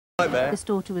This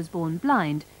daughter was born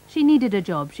blind. She needed a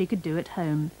job she could do at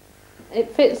home.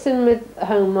 It fits in with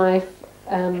home life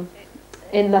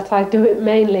in that I do it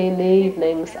mainly in the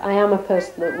evenings. I am a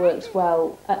person that works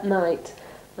well at night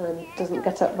and doesn't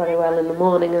get up very well in the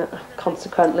morning,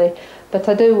 consequently. But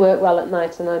I do work well at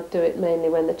night, and I do it mainly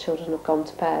when the children have gone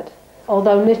to bed.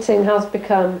 Although knitting has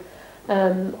become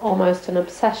almost an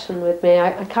obsession with me,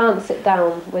 I can't sit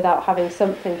down without having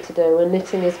something to do, and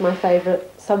knitting is my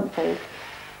favourite something.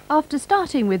 After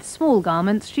starting with small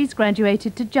garments, she's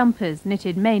graduated to jumpers,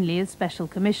 knitted mainly as special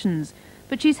commissions.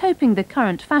 But she's hoping the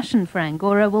current fashion for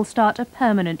Angora will start a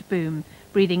permanent boom,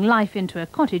 breathing life into a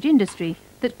cottage industry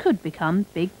that could become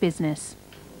big business.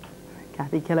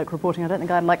 Kathy Killock reporting. I don't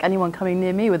think I'd like anyone coming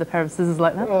near me with a pair of scissors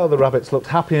like that. Well, the rabbits looked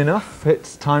happy enough.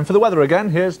 It's time for the weather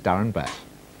again. Here's Darren Bett.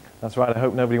 That's right, I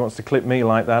hope nobody wants to clip me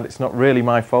like that. It's not really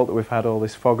my fault that we've had all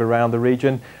this fog around the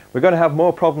region. We're going to have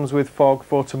more problems with fog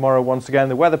for tomorrow once again.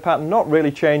 The weather pattern not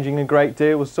really changing a great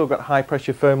deal. We've still got high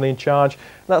pressure firmly in charge.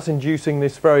 That's inducing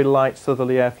this very light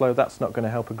southerly airflow. That's not going to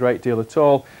help a great deal at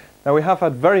all. Now, we have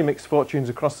had very mixed fortunes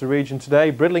across the region today.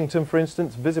 Bridlington, for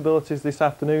instance, visibilities this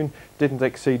afternoon didn't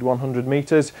exceed 100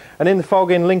 metres. And in the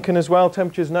fog in Lincoln as well,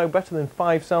 temperatures no better than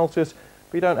 5 Celsius.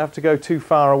 But you don't have to go too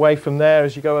far away from there.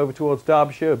 As you go over towards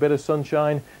Derbyshire, a bit of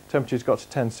sunshine. Temperatures got to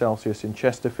 10 Celsius in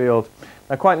Chesterfield.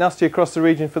 Now, quite nasty across the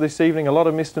region for this evening. A lot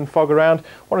of mist and fog around.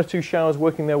 1 or 2 showers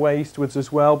working their way eastwards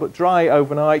as well, but dry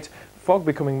overnight. Fog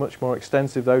becoming much more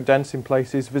extensive though, dense in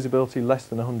places, visibility less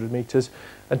than 100 metres,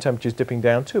 and temperatures dipping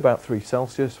down to about 3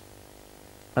 Celsius.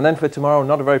 And then for tomorrow,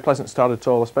 not a very pleasant start at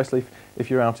all, especially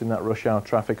if you're out in that rush hour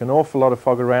traffic. An awful lot of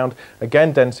fog around,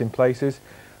 again dense in places.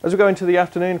 As we go into the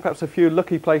afternoon, perhaps a few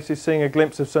lucky places seeing a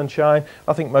glimpse of sunshine.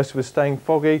 I think most of us staying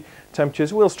foggy.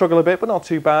 Temperatures will struggle a bit, but not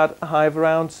too bad. A high of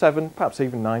around 7, perhaps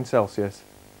even 9 Celsius.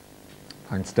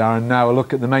 Thanks, Darren. Now a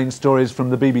look at the main stories from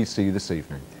the BBC this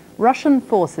evening. Russian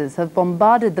forces have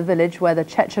bombarded the village where the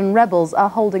Chechen rebels are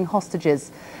holding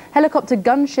hostages. Helicopter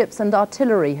gunships and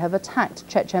artillery have attacked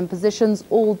Chechen positions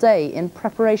all day in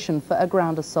preparation for a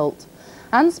ground assault.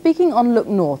 And speaking on Look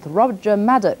North, Roger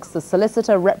Maddox, the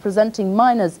solicitor representing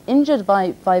miners injured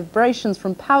by vibrations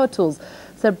from power tools,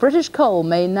 said British Coal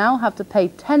may now have to pay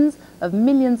tens of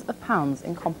millions of pounds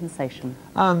in compensation.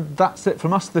 And that's it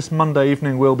from us this Monday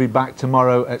evening. We'll be back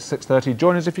tomorrow at 6:30.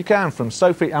 Join us if you can. From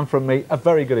Sophie and from me, a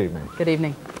very good evening. Good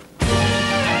evening.